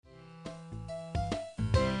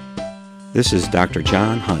This is Dr.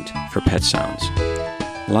 John Hunt for Pet Sounds.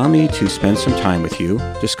 Allow me to spend some time with you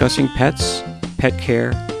discussing pets, pet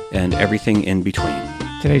care, and everything in between.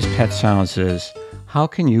 Today's Pet Sounds is, how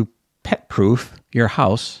can you pet-proof your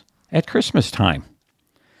house at Christmas time?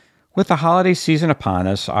 With the holiday season upon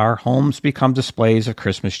us, our homes become displays of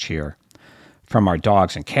Christmas cheer. From our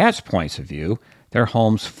dogs' and cats' points of view, their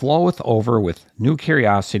homes floweth over with new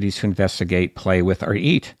curiosities to investigate, play with, or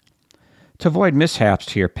eat. To avoid mishaps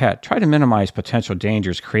to your pet, try to minimize potential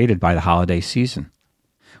dangers created by the holiday season.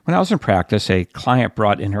 When I was in practice, a client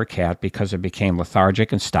brought in her cat because it became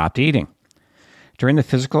lethargic and stopped eating. During the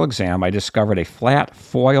physical exam, I discovered a flat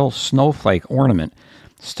foil snowflake ornament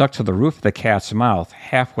stuck to the roof of the cat's mouth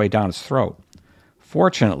halfway down its throat.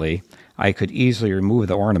 Fortunately, I could easily remove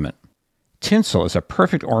the ornament. Tinsel is a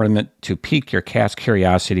perfect ornament to pique your cat's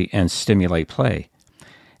curiosity and stimulate play.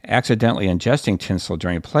 Accidentally ingesting tinsel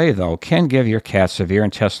during play, though, can give your cat severe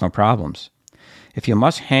intestinal problems. If you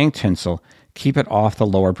must hang tinsel, keep it off the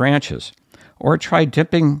lower branches, or try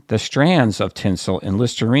dipping the strands of tinsel in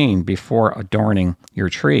Listerine before adorning your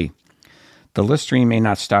tree. The Listerine may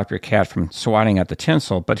not stop your cat from swatting at the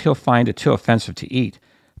tinsel, but he'll find it too offensive to eat.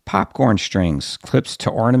 Popcorn strings, clips to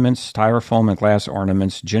ornaments, styrofoam and glass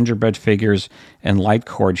ornaments, gingerbread figures, and light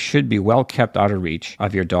cord should be well kept out of reach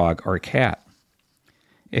of your dog or cat.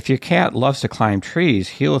 If your cat loves to climb trees,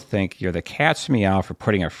 he'll think you're the cat's meow for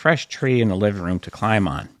putting a fresh tree in the living room to climb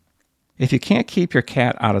on. If you can't keep your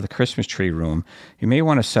cat out of the Christmas tree room, you may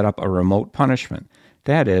want to set up a remote punishment.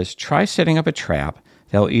 That is, try setting up a trap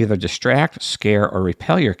that will either distract, scare, or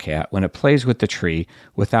repel your cat when it plays with the tree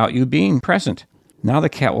without you being present. Now the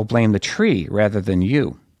cat will blame the tree rather than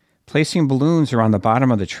you. Placing balloons around the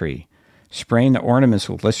bottom of the tree, spraying the ornaments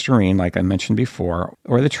with Listerine, like I mentioned before,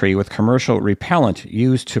 or the tree with commercial repellent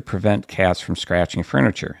used to prevent cats from scratching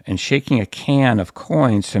furniture, and shaking a can of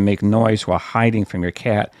coins to make noise while hiding from your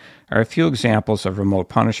cat are a few examples of remote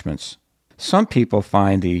punishments. Some people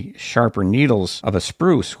find the sharper needles of a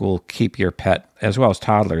spruce will keep your pet, as well as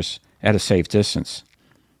toddlers, at a safe distance.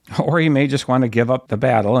 Or you may just want to give up the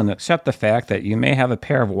battle and accept the fact that you may have a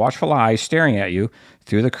pair of watchful eyes staring at you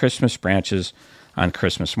through the Christmas branches on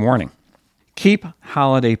Christmas morning. Keep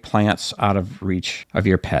holiday plants out of reach of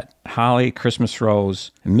your pet. Holly, Christmas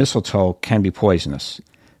rose, and mistletoe can be poisonous.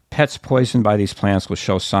 Pets poisoned by these plants will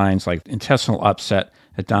show signs like intestinal upset,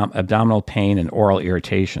 abdominal pain, and oral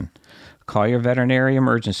irritation. Call your veterinary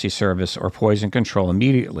emergency service or poison control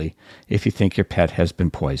immediately if you think your pet has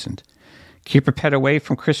been poisoned. Keep your pet away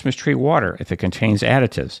from Christmas tree water if it contains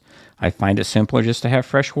additives. I find it simpler just to have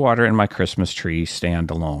fresh water in my Christmas tree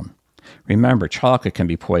stand alone. Remember, chocolate can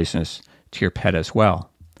be poisonous to your pet as well.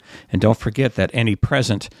 And don't forget that any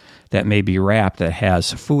present that may be wrapped that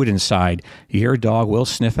has food inside, your dog will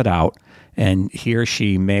sniff it out, and he or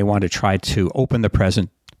she may want to try to open the present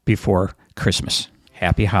before Christmas.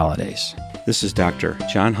 Happy holidays. This is Dr.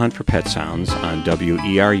 John Hunt for Pet Sounds on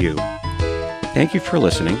WERU. Thank you for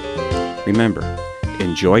listening. Remember,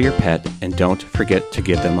 enjoy your pet and don't forget to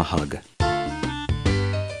give them a hug.